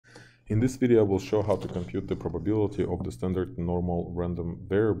In this video, I will show how to compute the probability of the standard normal random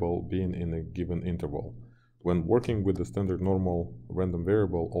variable being in a given interval. When working with the standard normal random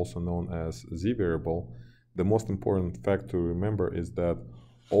variable, also known as z variable, the most important fact to remember is that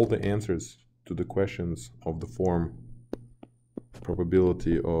all the answers to the questions of the form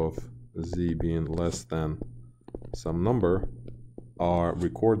probability of z being less than some number are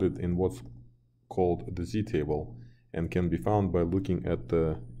recorded in what's called the z-table, and can be found by looking at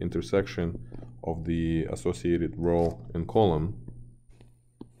the intersection of the associated row and column.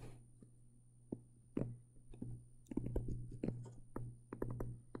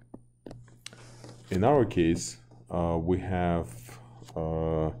 In our case, we have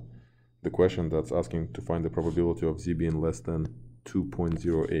the question that's asking to find the probability of z being less than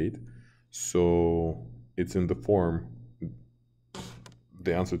 2.08. So it's in the form,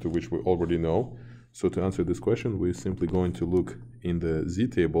 the answer to which we already know. So to answer this question, we're simply going to look in the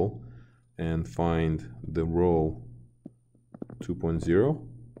z-table and find the row 2.0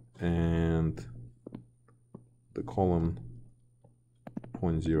 and the column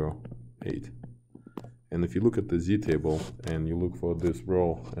 0.08. And if you look at the z-table and you look for this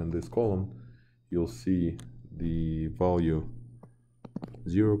row and this column, you'll see the value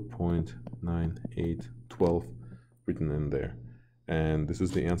 0.9812 written in there. And this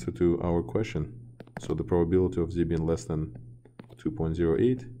is the answer to our question. So the probability of z being less than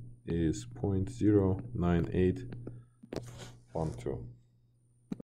 2.08 is 0.09812.